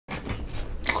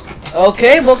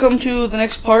Okay, welcome to the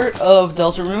next part of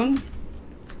Deltarune.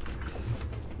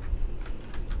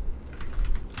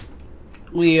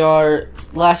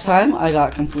 Last time I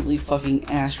got completely fucking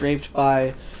ass raped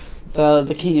by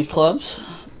the King of Clubs.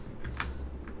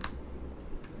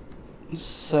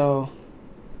 So,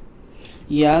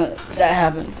 yeah, that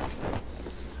happened.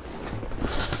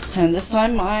 And this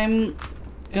time I'm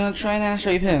gonna try and ass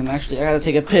rape him. Actually, I gotta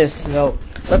take a piss, so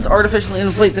let's artificially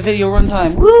inflate the video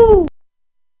runtime. Woo!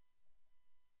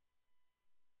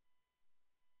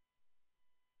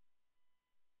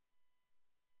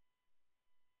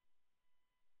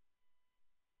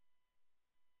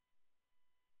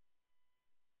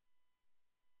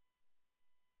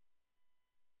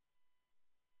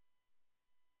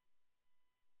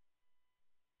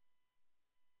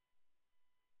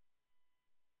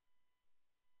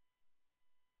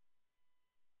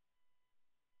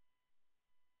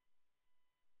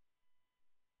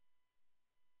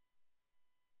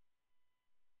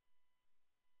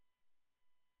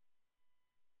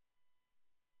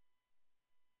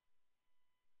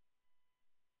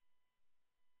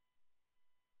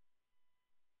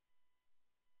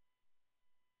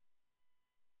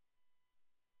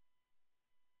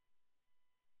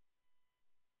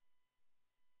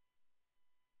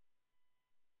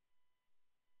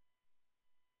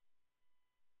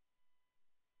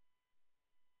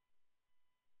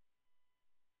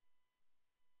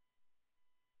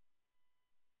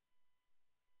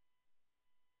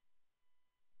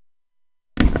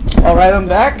 Alright, I'm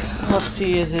back. Let's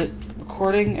see, is it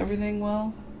recording everything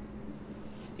well?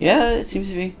 Yeah, it seems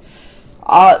to be.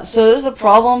 So there's a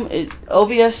problem.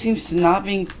 OBS seems to not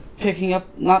picking up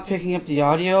the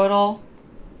audio at all.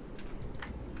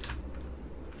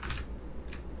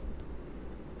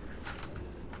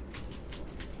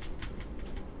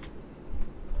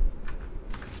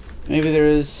 Maybe there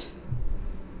is.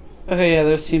 Okay, yeah,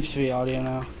 there seems to be audio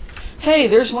now. Hey,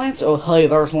 there's Lancer. Oh, hey,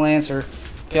 there's Lancer.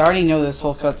 Okay, I already know this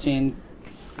whole cutscene.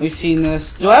 We've seen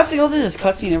this. Do I have to go through this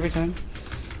cutscene every time?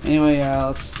 Anyway, yeah,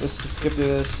 let's just skip through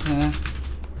this.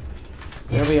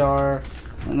 There we are.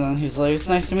 And then he's like, it's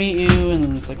nice to meet you. And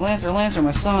then it's like, Lancer,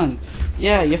 my son.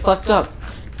 Yeah, you fucked up.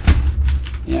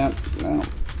 Yeah, no.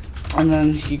 And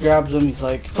then he grabs him. He's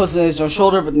like, puts it on his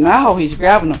shoulder, but now he's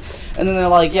grabbing him. And then they're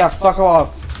like, yeah, fuck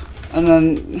off. And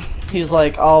then he's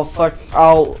like,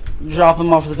 I'll drop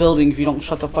him off the building if you don't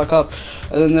shut the fuck up.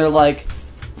 And then they're like,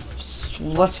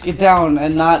 let's get down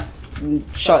and let's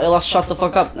shut the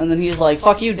fuck up. And then he's like,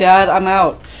 fuck you, Dad, I'm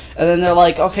out. And then they're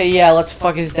like, okay, yeah, let's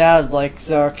fuck his dad, like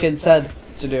the kid said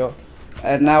to do.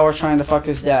 And now we're trying to fuck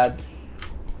his dad.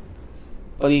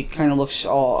 But he kind of looks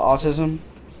all autism.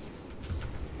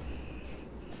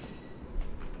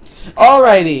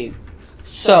 Alrighty.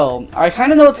 So, I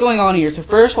kind of know what's going on here. So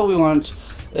first what we want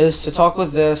is to talk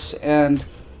with this and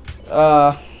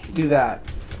do that.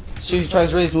 So he tries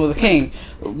to raise me with a king.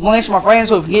 Lancer, my friend,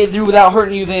 so if we can get through without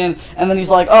hurting you then. And then he's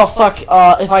like, oh fuck,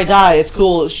 if I die, it's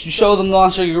cool. Show them the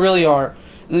monster you really are.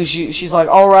 And then she's like,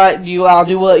 alright, I'll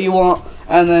do what you want.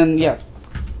 And then, yeah.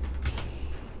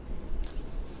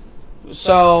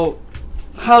 So,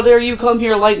 how dare you come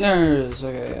here, Lightners?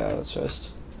 Okay, yeah, that's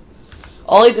just...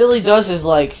 All he really does is,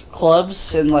 like,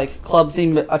 clubs and, like,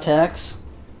 club-themed attacks.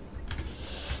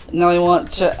 Now we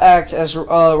want to act as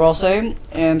Ralsei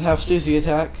and have Susie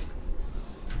attack.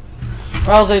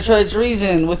 Ralsei tried to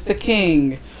reason with the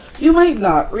king. You might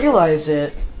not realize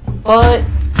it, but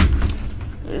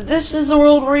this is the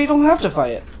world where you don't have to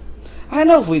fight. I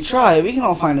know if we try, we can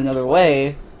all find another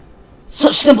way.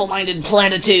 Such simple-minded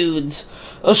platitudes.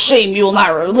 A shame you will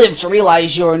not live to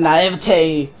realize your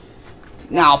naivete.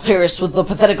 Now perish with the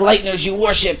pathetic Lightners you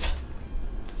worship.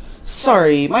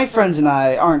 Sorry, my friends and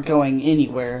I aren't going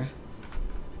anywhere.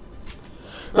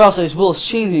 Ralsei's will is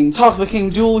changing. Talk became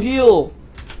dual heel.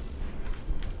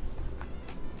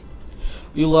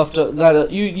 You left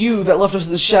you that left us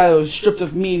in the shadows, stripped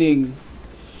of meaning.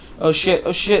 Oh shit!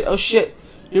 Oh shit! Oh shit!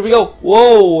 Here we go!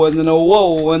 Whoa! And then a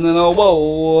whoa! And then a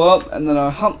whoa! And then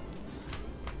a hump.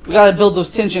 We gotta build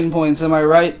those tension points. Am I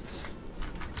right?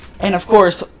 And of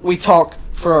course, we talk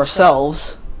for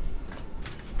ourselves.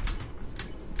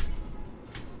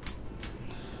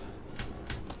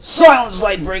 Silence,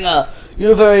 Lightbringer!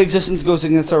 Your very existence goes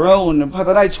against our own. By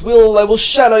the night's will, I will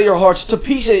shatter your hearts to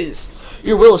pieces.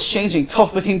 Your will is changing.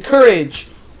 Talk became courage.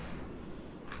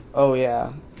 Oh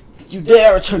yeah. You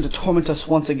dare return to torment us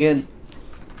once again.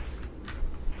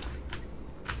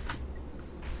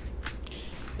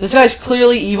 This guy's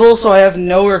clearly evil, so I have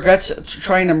no regrets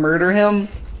trying to murder him.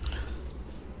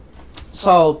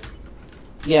 So,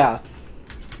 yeah.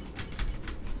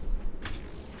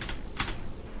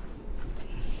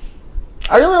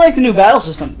 I really like the new battle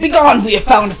system. Begone, we have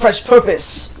found a fresh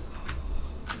purpose.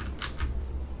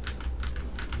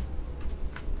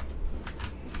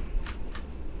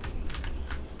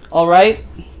 Alright.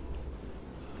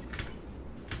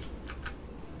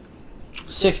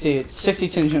 60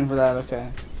 tension for that, okay.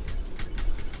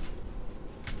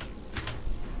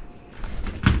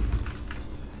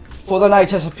 For the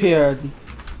night has appeared.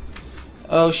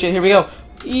 Oh shit, here we go.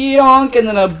 Yonk, and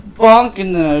then a bonk,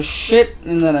 and then a shit,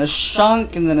 and then a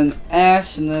shunk, and then an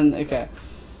ass, and then, okay.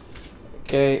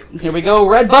 Okay, here we go,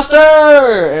 Red Buster!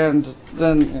 And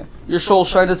then your soul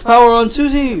shined its power on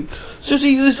Susie. Susie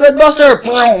used Red Buster!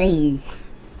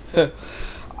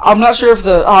 I'm not sure if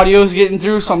the audio is getting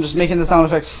through, so I'm just making the sound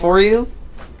effects for you.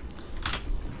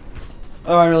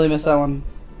 Oh, I really missed that one.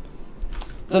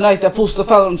 The night that pulls the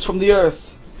fountains from the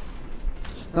earth.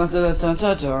 Dun, dun, dun,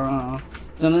 dun, dun.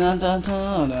 Dun, dun, dun,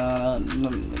 dun, dun,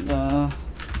 dun, dun.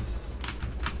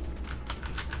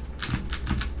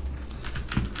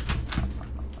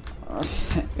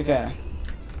 Okay.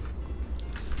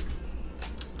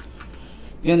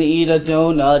 Gonna eat a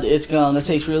donut. It's gonna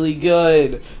taste really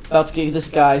good. About to kick this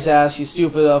guy's ass. You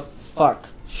stupid fuck.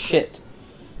 Shit.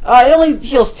 It only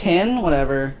heals 10.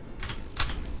 Whatever.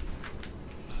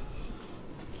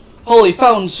 Holy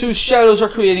fountains whose shadows are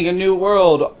creating a new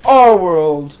world. Our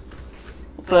world.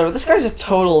 Whatever. This guy's a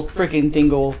total freaking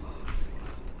dingle.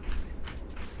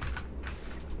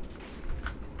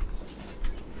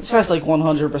 This guy's like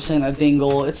 100% a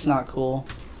dingle. It's not cool.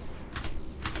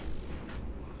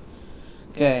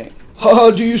 Okay.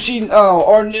 Oh, do you see now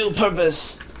our new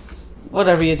purpose?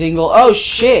 Whatever, you dingle. Oh,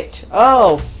 shit.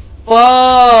 Oh,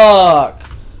 fuck.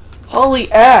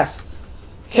 Holy ass.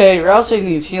 Okay, Rouse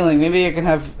needs healing. Maybe I can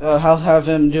have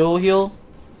him dual heal.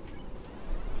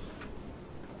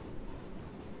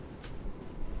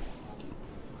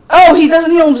 Oh, he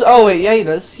doesn't heal himself. Oh, wait. Yeah, he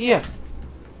does. Yeah.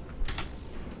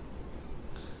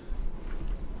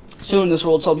 Soon this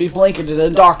world shall be blanketed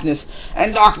in darkness,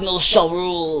 and darkness shall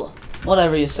rule.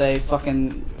 Whatever you say,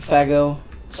 fucking phago.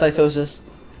 Cytosis.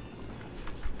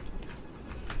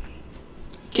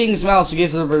 King's Mouse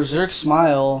gives a berserk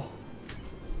smile.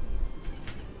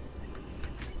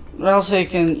 Ralsei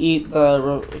can eat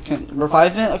the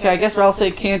revivement? Okay, I guess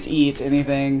Ralsei can't eat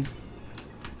anything.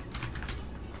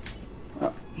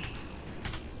 Oh.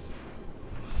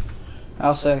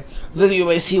 Ralsei. Then you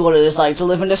may see what it is like to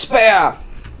live in despair!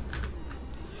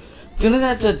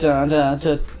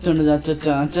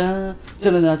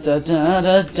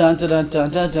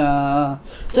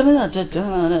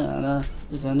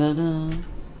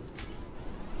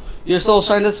 Your soul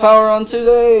shined its power on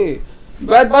today!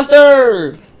 Red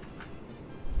Buster!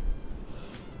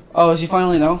 Oh, does he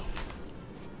finally know?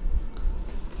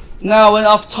 Now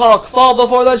enough talk! Fall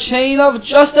before the chain of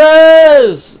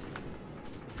justice!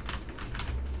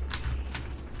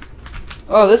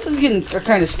 Oh, this is getting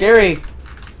kind of scary.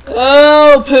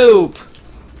 Oh, poop!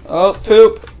 Oh,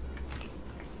 poop.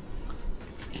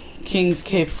 King's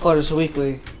cape flutters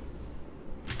weakly.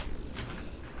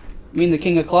 You mean the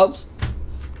king of clubs?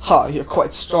 Ha, you're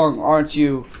quite strong, aren't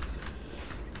you?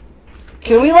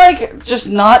 Can we, like, just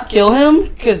not kill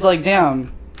him? Cause, like,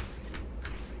 damn.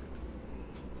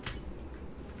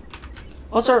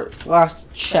 What's our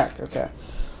last check? Okay.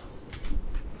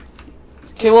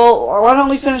 Okay, well, why don't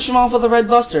we finish him off with a Red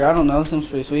Buster? I don't know, seems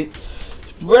pretty sweet.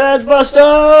 Red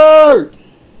Buster!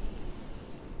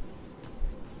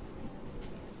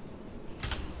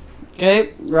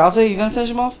 Okay, Rousey, you gonna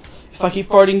finish him off? If I keep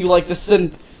farting you like this,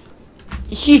 then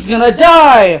he's gonna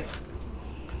die!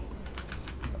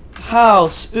 How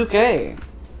spooky.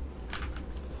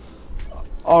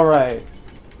 Alright.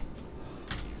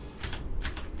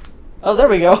 Oh, there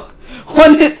we go.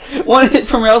 One hit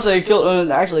from Rousey killed.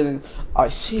 Actually, I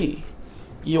see.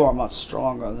 You are much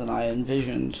stronger than I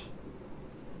envisioned.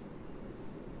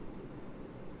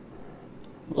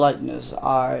 Lightness,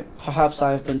 perhaps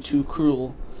I have been too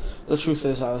cruel. The truth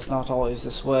is, I was not always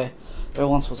this way. There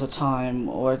once was a time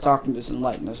where darkness and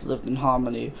lightness lived in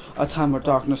harmony. A time where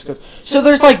darkness could... So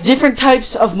there's like different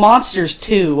types of monsters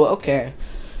too. Okay.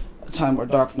 A time where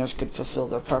darkness could fulfill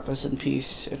their purpose in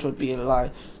peace. It would be a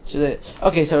lie.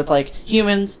 Okay, so it's like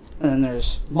humans, and then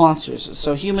there's monsters.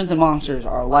 So humans and monsters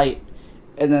are light.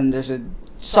 And then there's a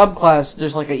subclass,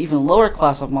 there's like an even lower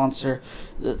class of monster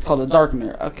that's called a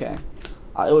darkener. Okay.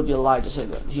 It would be a lie to say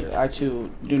that. Here, I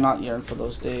too do not yearn for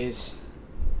those days.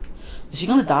 Is he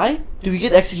gonna die? Do we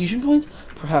get execution points?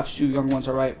 Perhaps you young ones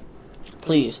are right.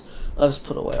 Please, let us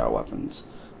put away our weapons.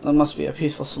 There must be a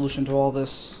peaceful solution to all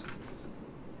this.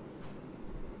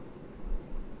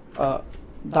 Dot.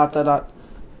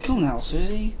 Come now,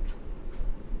 Susie.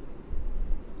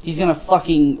 He's gonna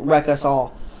fucking wreck us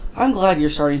all. I'm glad you're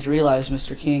starting to realize,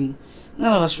 Mr. King.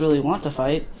 None of us really want to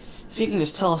fight. If you can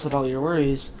just tell us about your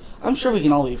worries, I'm sure we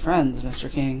can all be friends,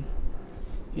 Mr. King.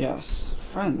 Yes,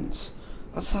 friends.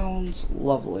 That sounds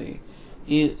lovely.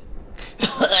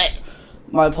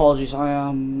 My apologies,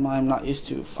 I'm not used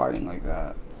to fighting like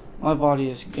that. My body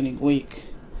is getting weak.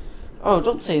 Oh,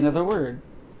 don't say another word.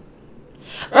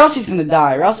 Or else he's gonna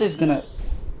die, or else he's gonna...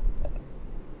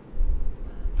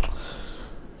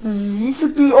 You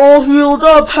should be all healed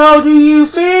up. How do you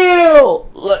feel?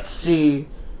 Let's see.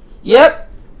 Yep.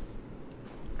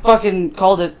 Fucking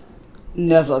called it.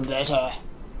 Never better.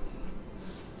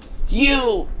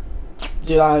 You!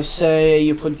 Did I say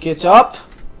you could get up?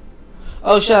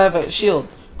 Oh shit, I have a shield.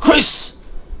 Chris!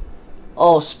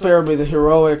 Oh, spare me the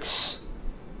heroics.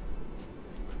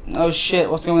 Oh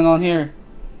shit, what's going on here?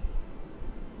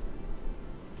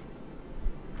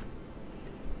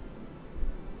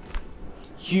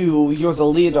 You're the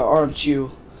leader, aren't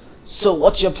you? So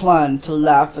what's your plan? To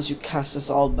laugh as you cast us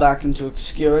all back into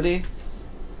obscurity?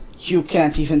 You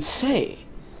can't even say.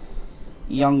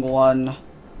 Young one,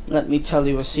 let me tell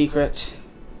you a secret.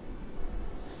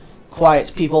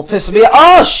 Quiet people piss me off.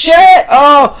 Oh shit!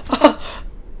 Oh!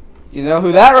 You know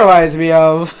who that reminds me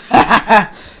of?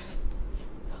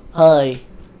 Hey,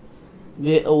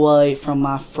 get away from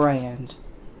my friend.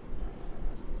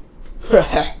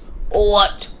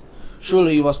 What?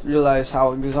 Surely you must realize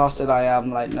how exhausted I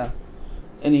am right now.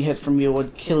 Any hit from you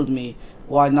would kill me.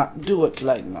 Why not do it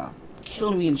right now?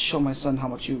 Kill me and show my son how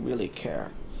much you really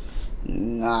care.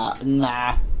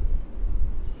 Nah.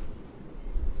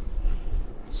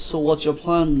 So what's your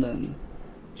plan then?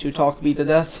 To talk me to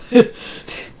death?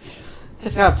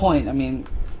 It's got a point. I mean,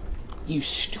 you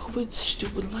stupid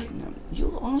lightning.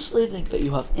 You honestly think that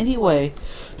you have any way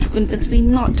to convince me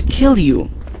not to kill you?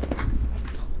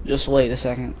 Just wait a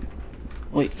second.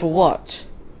 Wait, for what?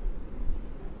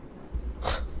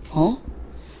 Huh?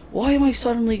 Why am I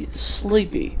suddenly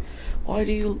sleepy? Why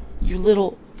do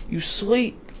you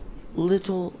sweet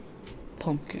little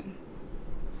pumpkin?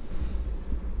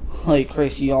 Hey,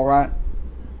 Chris, you alright?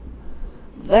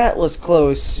 That was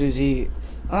close, Susie.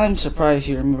 I'm surprised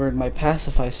you remembered my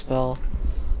pacify spell.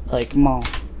 Like, Mom,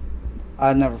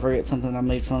 I'd never forget something I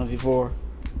made fun of you for.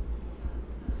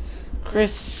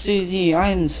 Chris, Susie,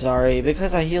 I'm sorry.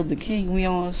 Because I healed the king, we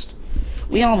almost...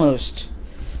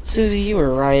 Susie, you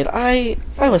were right. I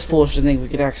was foolish to think we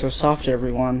could act so soft to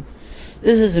everyone.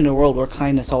 This isn't a world where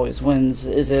kindness always wins,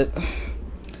 is it?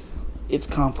 It's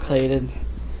complicated.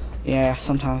 Yeah,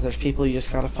 sometimes there's people you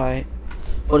just gotta fight.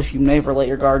 But if you never let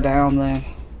your guard down, then...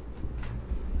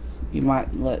 you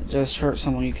might just hurt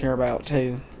someone you care about,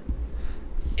 too.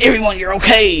 Everyone, you're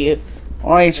okay!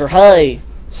 I'll answer, hey!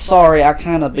 Sorry, I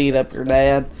kinda beat up your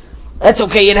dad. That's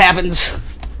okay, it happens.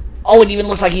 Oh, it even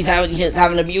looks like he's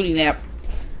having a beauty nap.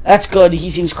 That's good, he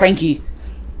seems cranky.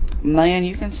 Man,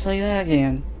 you can say that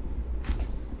again.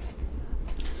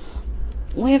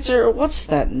 Lancer, what's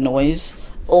that noise?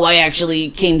 Oh, I actually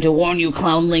came to warn you,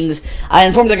 clownlings. I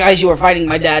informed the guys you were fighting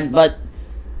my dad, but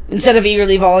instead of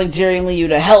eagerly volunteering you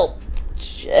to help,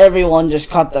 everyone just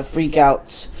caught the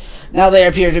freakouts. Now they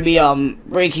appear to be,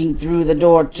 breaking through the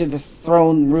door to the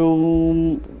throne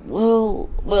room. Well,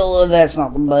 that's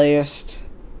not the best.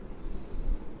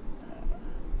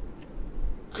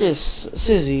 Chris,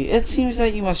 Susie, it seems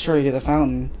that you must hurry to the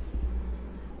fountain.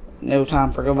 No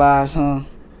time for goodbyes, huh?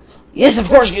 Yes, of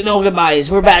course, no goodbyes.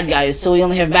 We're bad guys, so we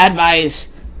only have bad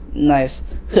byes. Nice.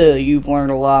 You've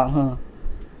learned a lot, huh?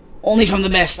 Only from the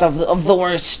best of the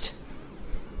worst.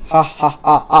 Ha ha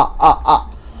ha ha ha ha.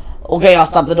 Okay, I'll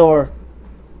stop the door.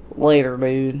 Later,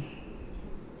 dude.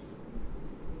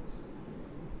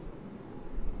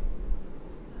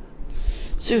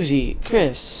 Susie,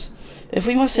 Chris, if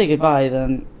we must say goodbye,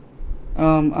 then,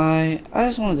 I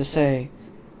just wanted to say,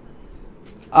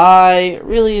 I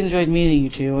really enjoyed meeting you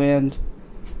two, and,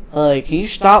 can you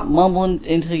stop mumbling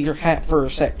into your hat for a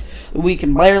sec? We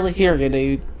can barely hear you,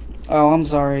 dude. Oh, I'm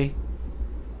sorry.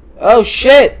 Oh,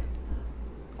 shit!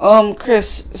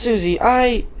 Chris, Susie,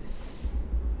 I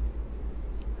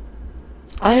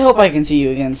hope I can see you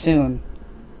again soon.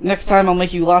 Next time I'll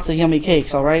make you lots of yummy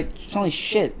cakes, alright? Holy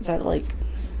shit, is that like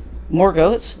more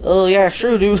goats? Oh yeah,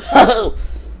 sure dude.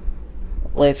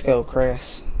 Let's go,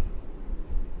 Chris.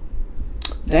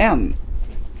 Damn.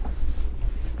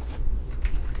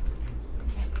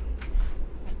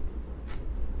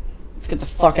 Let's get the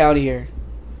fuck out of here.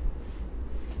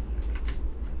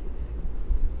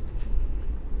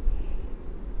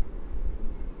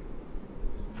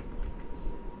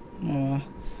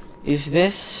 Is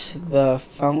this the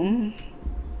fountain?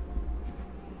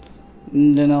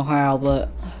 Don't know how, but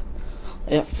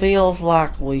It feels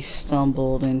like we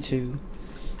stumbled into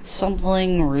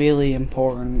something really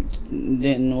important,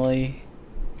 didn't we?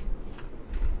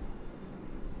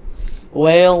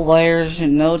 Well, there's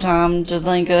no time to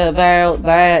think about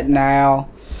that now.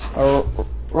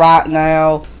 Right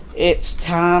now, it's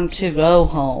time to go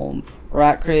home.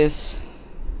 Right, Chris?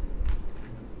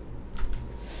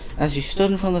 As you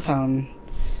stood in front of the fountain,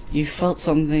 you felt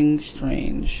something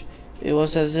strange. It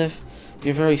was as if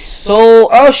your very soul...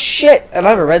 Oh, shit! And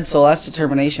I have a red soul. That's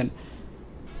determination.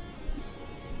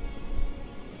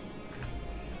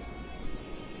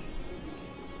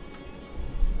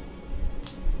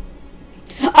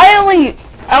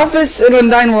 Alphys and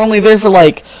Undyne were only there for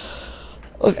like...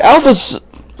 Look, Alphys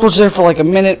was there for like a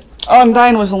minute.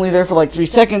 Undyne was only there for like 3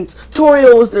 seconds.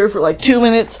 Toriel was there for like 2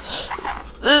 minutes.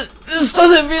 This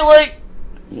doesn't feel like...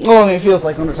 Well, I mean, it feels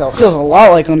like Undertale. It feels a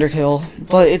lot like Undertale,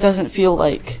 but it doesn't feel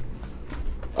like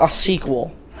a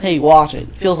sequel. Hey, watch it.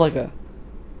 It feels like a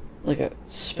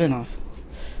spin-off.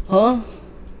 Huh?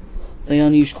 The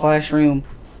unused classroom.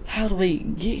 How do we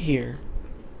get here?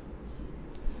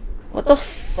 What the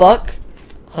fuck?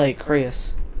 Hey,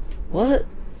 Chris. What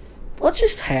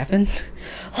just happened?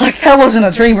 Like, that wasn't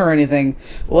a dream or anything,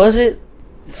 was it?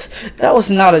 That was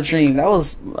not a dream. That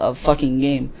was a fucking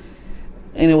game.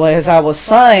 Anyway, as I was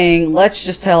saying, let's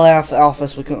just tell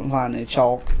Alphys we couldn't find any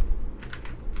chalk.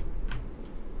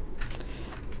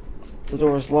 The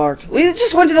door's locked. We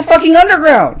just went to the fucking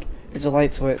underground! It's a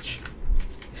light switch.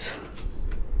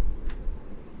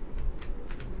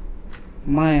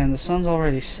 Man, the sun's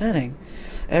already setting.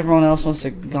 Everyone else must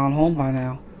have gone home by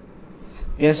now.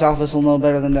 Guess Alphys will know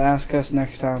better than to ask us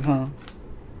next time, huh? ...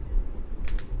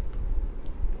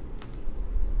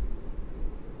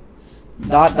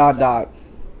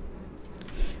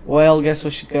 Well, guess we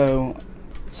should go.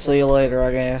 See you later,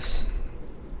 I guess.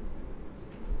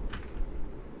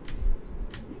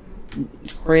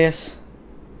 Chris?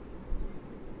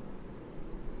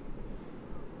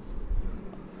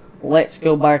 Let's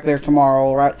go back there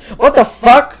tomorrow, right? What the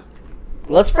fuck?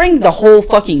 Let's bring the whole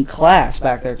fucking class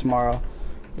back there tomorrow.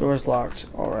 The door's locked.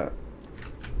 Alright.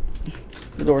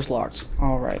 The door's locked.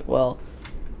 Alright, well.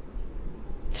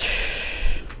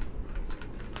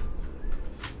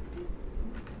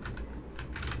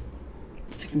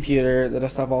 It's a computer. The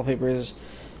desktop wallpaper is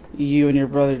you and your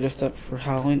brother dressed up for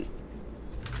Halloween.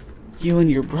 You and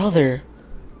your brother?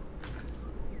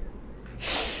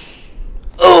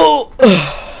 Oh!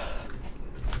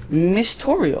 Miss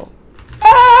Toriel.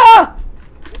 Ah!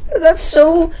 That's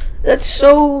so,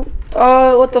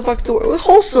 what the fuck's the word?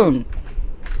 Wholesome.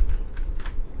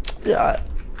 Yeah.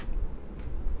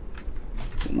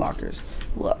 Lockers.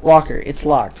 Locker. It's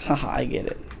locked. Haha, I get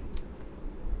it.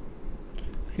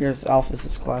 Here's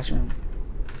Alphys' classroom.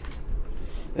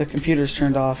 The computer's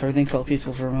turned off. Everything felt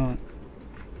peaceful for a moment.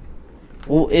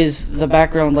 Well, is the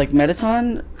background like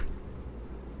Metaton?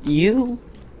 You?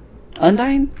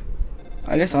 Undyne?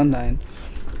 I guess Undyne.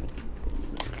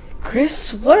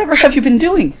 Chris, whatever have you been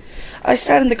doing? I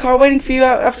sat in the car waiting for you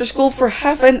out after school for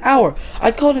half an hour.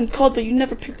 I called and called, but you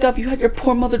never picked up. You had your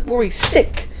poor mother worried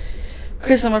sick.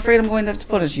 Chris, I'm afraid I'm going to have to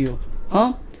punish you.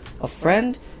 Huh? A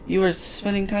friend? You were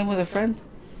spending time with a friend?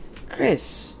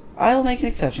 Chris, I'll make an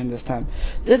exception this time.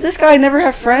 Did this guy never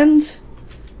have friends?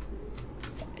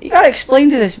 You gotta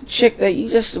explain to this chick that you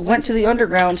just went to the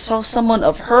underground, saw someone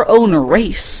of her own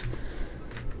race.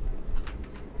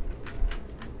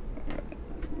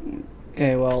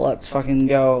 Okay, well, let's fucking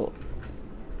go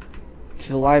to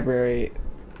the library.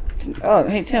 Oh,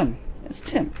 hey, Tim. It's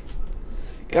Tim.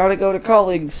 Gotta go to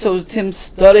college, so Tim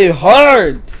study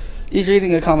hard. He's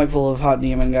reading a comic full of hot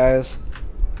demon guys.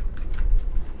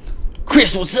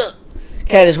 Chris, what's up?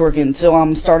 Cat is working, so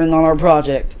I'm starting on our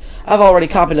project. I've already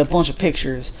copied a bunch of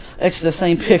pictures. It's the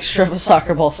same picture of a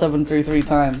soccer ball 733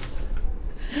 times.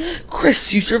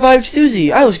 Chris, you survived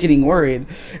Susie. I was getting worried.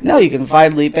 Now you can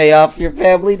finally pay off your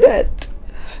family debt.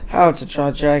 How to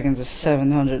Draw Dragons is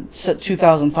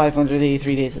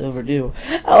 2,583 days overdue.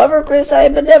 However, Chris, I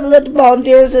am a benevolent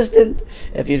volunteer assistant.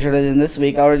 If you turn it in this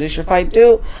week, I'll reduce your fine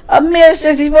to a mere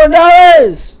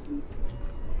 $64.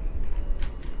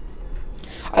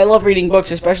 I love reading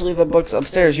books, especially the books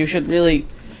upstairs. You should really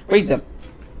read them.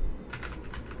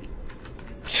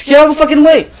 Just get out of the fucking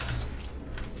way!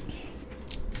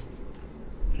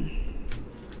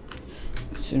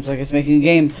 Seems like it's making a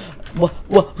game.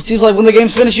 What? Seems like when the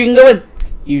game's finished, you can go in.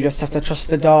 You just have to trust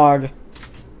the dog.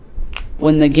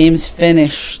 When the game's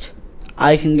finished,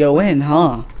 I can go in,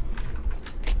 huh?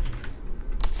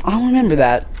 I'll remember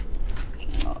that.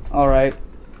 Alright.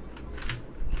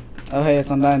 Oh, hey, it's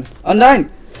Undyne. Undyne!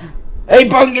 Hey,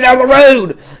 punk, get out of the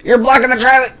road! You're blocking the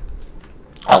traffic!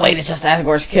 Oh wait, it's just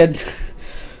Asgore's kid.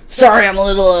 Sorry, I'm a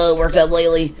little worked up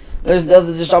lately.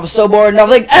 This job is so boring.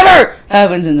 Nothing ever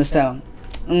happens in this town.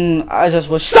 I just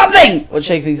wish something would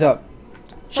shake things up.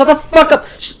 Shut the fuck up.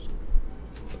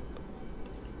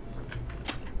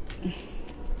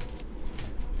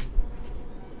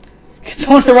 Get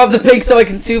someone to rob the bank so I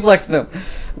can suplex them.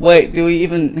 Wait, do we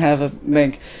even have a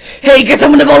bank? Hey, get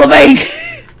someone to rob the bank!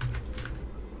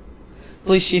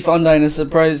 Police Chief Undine is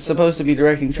supposed to be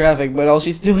directing traffic, but all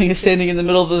she's doing is standing in the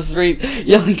middle of the street,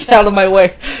 yelling, "Get out of my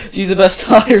way!" She's the best.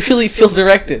 I really feel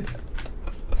directed.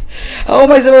 How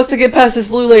am I supposed to get past this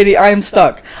blue lady? I am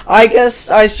stuck. I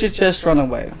guess I should just run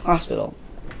away. Hospital.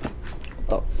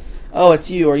 Oh, it's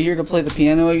you. Are you here to play the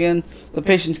piano again? The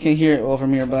patients can't hear it well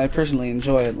from here, but I personally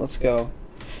enjoy it. Let's go.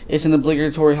 It's an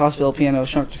obligatory hospital piano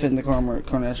shrunk to fit in the corner.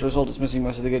 As a result, it's missing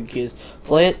most of the good keys.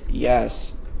 Play it?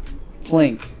 Yes.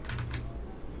 Plink.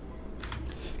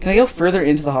 Can I go further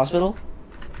into the hospital?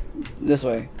 This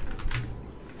way.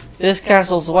 This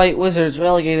castle's white wizards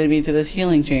relegated me to this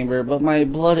healing chamber, but my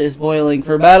blood is boiling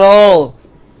for battle!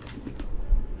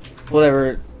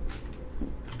 Whatever.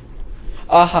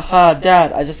 Ah ha ha,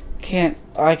 Dad,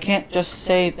 I can't just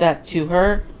say that to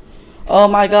her. Oh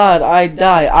my god, I'd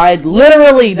die. I'd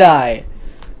literally die!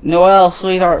 Noelle,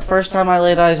 sweetheart, first time I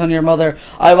laid eyes on your mother,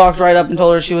 I walked right up and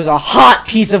told her she was a hot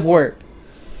piece of work.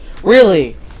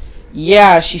 Really?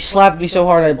 Yeah, she slapped me so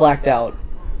hard I blacked out.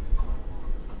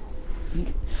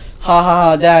 Ha ha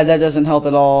ha, Dad, that doesn't help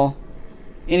at all.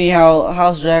 Anyhow,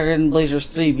 how's Dragon Blazers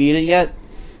 3? Beat it yet?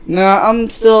 Nah, I'm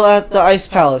still at the Ice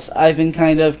Palace. I've been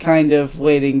kind of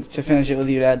waiting to finish it with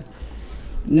you, Dad.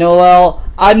 Noelle,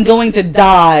 I'm going to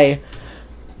die.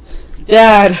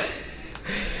 Dad,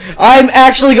 I'm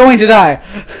actually going to die.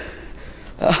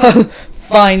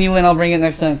 Fine, you win. I'll bring it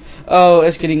next time. Oh,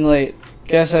 it's getting late.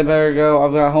 Guess I better go.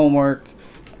 I've got homework.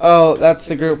 Oh, that's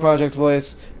the group project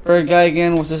voice. Bird guy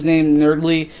again. What's his name?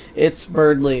 Nerdly? It's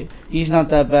Birdly. He's not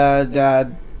that bad,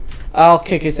 Dad. I'll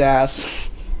kick his ass.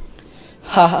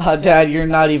 Haha, Dad, you're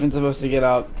not even supposed to get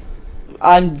up.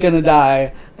 I'm gonna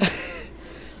die.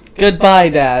 Goodbye,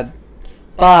 Dad.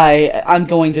 Bye. I'm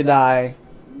going to die.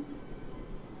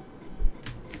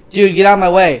 Dude, get out of my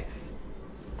way.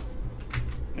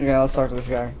 Okay, let's talk to this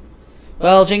guy.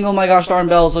 Well, jingle my gosh darn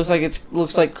bells.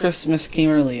 Looks like Christmas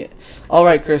came early. All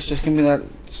right, Chris, just give me that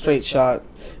straight shot.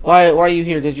 Why are you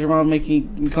here? Did your mom make you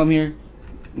come here?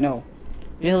 No.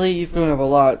 Really? You've grown up a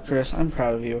lot, Chris. I'm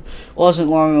proud of you. Wasn't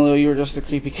long ago you were just the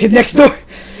creepy kid next door.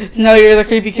 Now you're the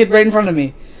creepy kid right in front of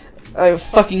me. I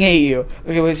fucking hate you.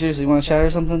 Okay, wait, seriously, want to chat or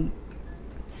something?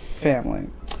 Family.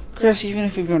 Chris, even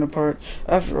if we've grown apart,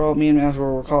 after all, me and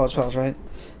Asgore were college pals, right?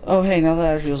 Oh, hey, now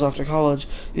that Asriel's off to college,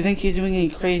 you think he's doing any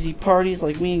crazy parties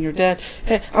like me and your dad?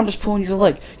 Hey, I'm just pulling your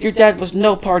leg. Your dad was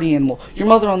no party animal. Your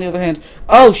mother, on the other hand,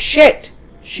 oh, shit!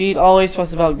 She'd always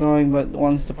fuss about going, but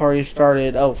once the party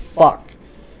started, oh, fuck.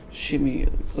 She'd be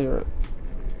clear.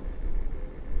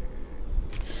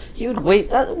 You'd wait.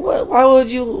 Why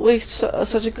would you waste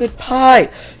such a good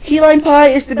pie? Key lime pie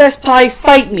is the best pie.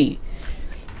 Fight me.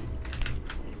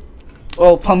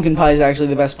 Well, pumpkin pie is actually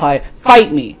the best pie.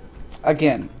 Fight me.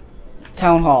 Again.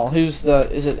 Town hall. Is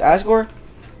it Asgore?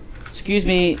 Excuse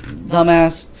me,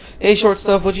 dumbass. Hey, short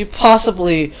stuff, why would you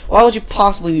possibly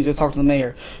need to talk to the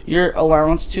mayor? Your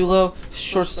allowance too low?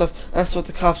 Short stuff, that's what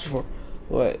the cops are for.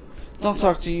 What? Don't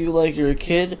talk to you like you're a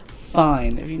kid?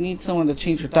 Fine. If you need someone to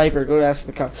change your diaper, go to ask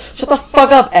the cops. Shut the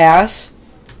fuck up, ass!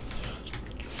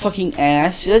 Fucking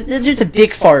ass. That's just a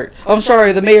dick fart. I'm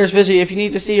sorry, the mayor's busy. If you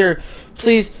need to see her,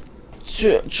 please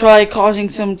try causing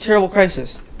some terrible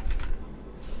crisis.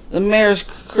 The mayor's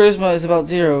charisma is about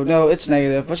 0. No, it's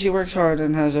negative, but she works hard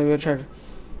and has a good track.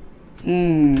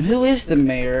 Who is the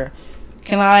mayor?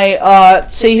 Can I,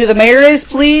 say who the mayor is,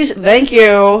 please? Thank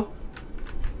you!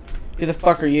 Who the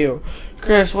fuck are you?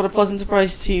 Chris, what a pleasant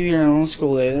surprise to see you here on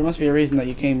school day. There must be a reason that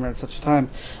you came here at such a time.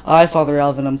 I, Father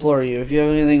Alvin, implore you, if you have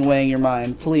anything weighing your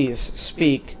mind, please,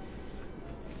 speak.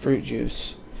 Fruit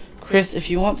juice. Chris, if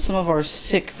you want some of our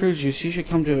sick fruit juice, you should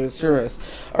come to his service.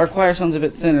 Our choir sounds a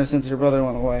bit thinner since your brother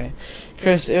went away.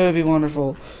 Chris, it would be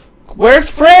wonderful. Where's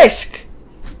Frisk?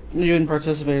 You even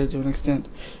participated to an extent,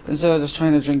 instead of just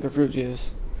trying to drink the fruit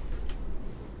juice.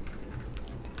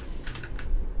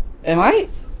 Am I?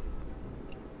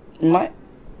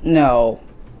 No.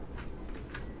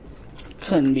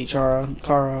 Couldn't be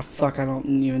Kara. Fuck, I don't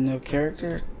even know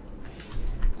character.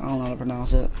 I don't know how to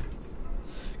pronounce it.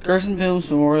 Gerson Boom's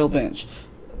Memorial Bench.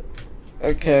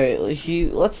 Okay,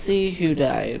 let's see who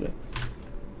died.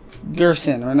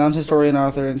 Gerson, renowned historian,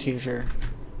 author, and teacher.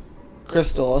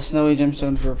 Crystal, a snowy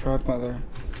gemstone for a proud mother.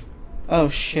 Oh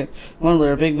shit.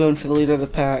 Wondler, a big bone for the leader of the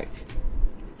pack.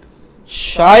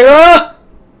 Shira!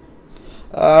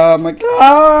 Oh my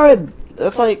god!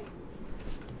 That's like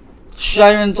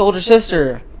Shiren's older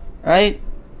sister, right?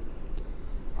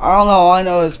 I don't know, all I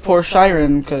know is poor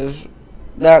Shiren, because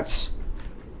that's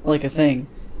like a thing.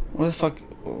 Where the fuck,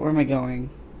 where am I going?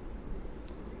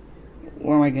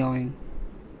 Where am I going?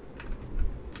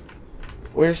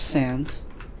 Where's Sans?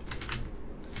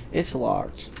 It's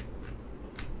locked.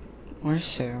 Where's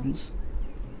Sans?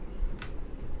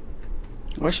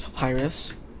 Where's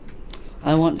Papyrus?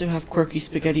 I want to have quirky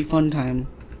spaghetti fun time.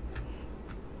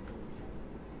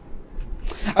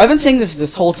 I've been saying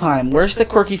this whole time. Where's the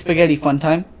quirky spaghetti fun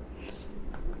time?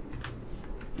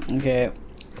 Okay,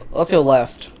 let's go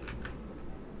left.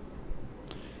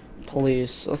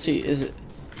 Police. Let's see. Is it?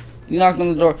 You knocked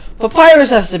on the door. Papyrus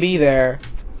has to be there.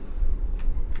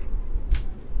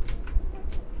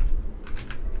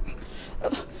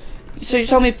 So you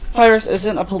tell me Papyrus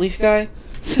isn't a police guy?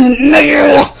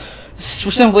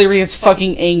 Simply reads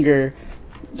fucking anger.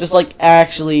 Just like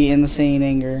actually insane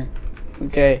anger.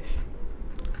 Okay.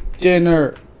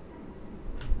 Dinner.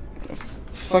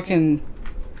 Fucking.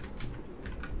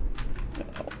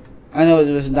 I know it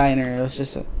was a diner. It was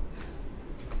just a.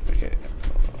 Okay.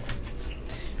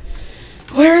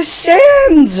 Where's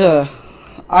Sans?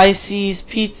 Icy's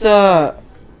pizza.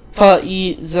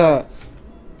 Pizza.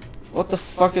 What the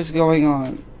fuck is going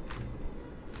on?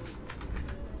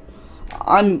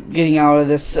 I'm getting out of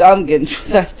this. I'm getting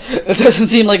that. It doesn't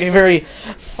seem like a very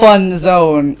fun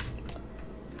zone.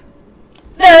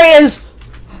 There he is!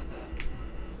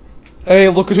 Hey,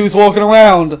 look at who's walking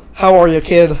around. How are you,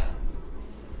 kid?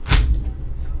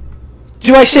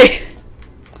 Do I say?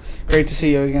 Great to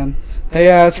see you again. Hey,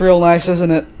 yeah, it's real nice,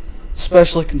 isn't it?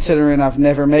 Especially considering I've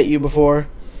never met you before.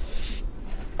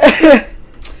 The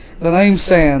name's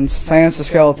Sans. Sans the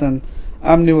Skeleton.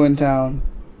 I'm new in town.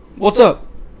 What's up?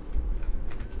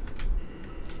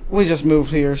 We just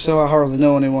moved here, so I hardly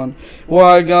know anyone.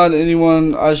 Why, got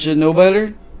anyone I should know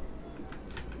better?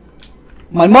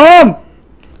 My mom!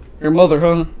 Your mother,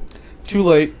 huh? Too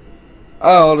late.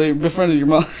 I already befriended your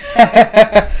mom.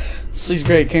 She's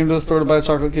great. Came to the store to buy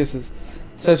chocolate kisses.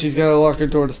 Said she's got to lock her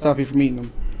door to stop you from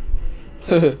eating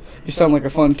them. You sound like a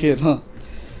fun kid, huh?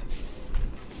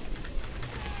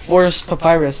 Where's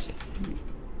Papyrus?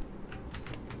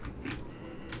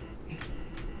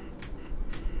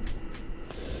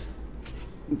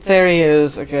 There he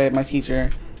is. Okay, my teacher.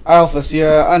 Alphys,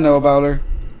 yeah, I know about her.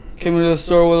 Came into the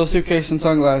store with a suitcase and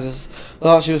sunglasses.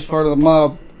 Thought she was part of the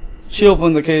mob. She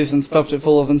opened the case and stuffed it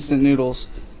full of instant noodles.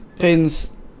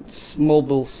 Payton's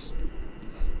mobiles.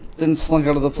 Then slunk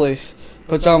out of the place.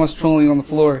 Pajamas trolling on the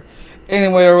floor.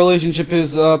 Anyway, our relationship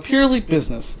is purely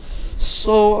business.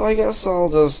 So I guess I'll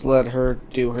just let her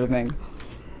do her thing.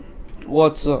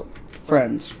 What's up,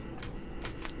 friends?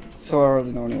 So I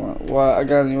already know anyone. Why, I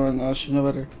got anyone I should know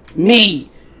better?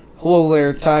 Me! Hello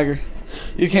there, Tiger.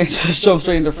 You can't just jump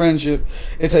straight into friendship.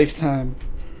 It takes time.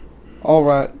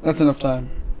 Alright, that's enough time.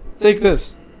 Take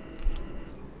this.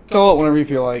 Call it whenever you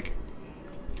feel like.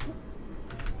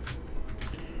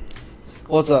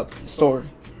 What's up? Store.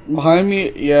 Behind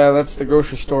me? Yeah, that's the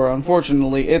grocery store.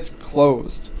 Unfortunately, it's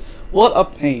closed. What a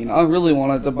pain. I really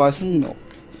wanted to buy some milk.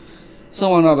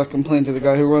 Someone ought to complain to the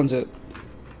guy who runs it.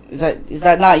 Is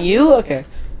that not you? Okay.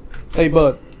 Hey,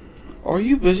 bud. Are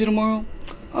you busy tomorrow?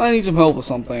 I need some help with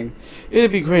something.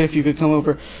 It'd be great if you could come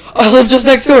over. I live just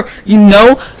next door. You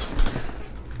know?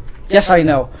 Yes, I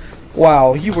know.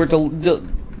 Wow, you were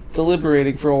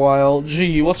deliberating for a while.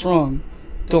 Gee, what's wrong?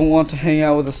 Don't want to hang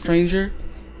out with a stranger?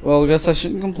 Well, I guess I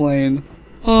shouldn't complain.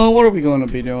 What are we going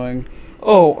to be doing?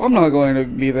 Oh, I'm not going to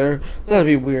be there. That'd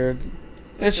be weird.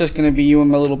 It's just going to be you and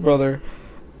my little brother.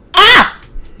 Ah!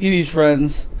 He needs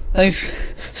friends.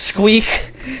 Thanks.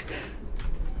 Squeak.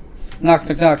 Knock,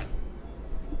 knock, knock.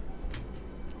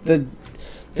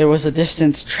 There was a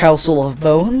distant trousel of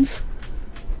bones.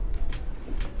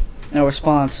 No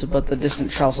response, but the distant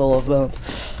trousel of bones.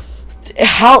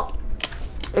 How?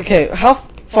 Okay, how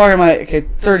far am I? Okay,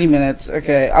 30 minutes.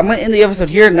 Okay, I'm gonna end the episode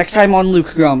here. Next time on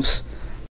Luke Grumps.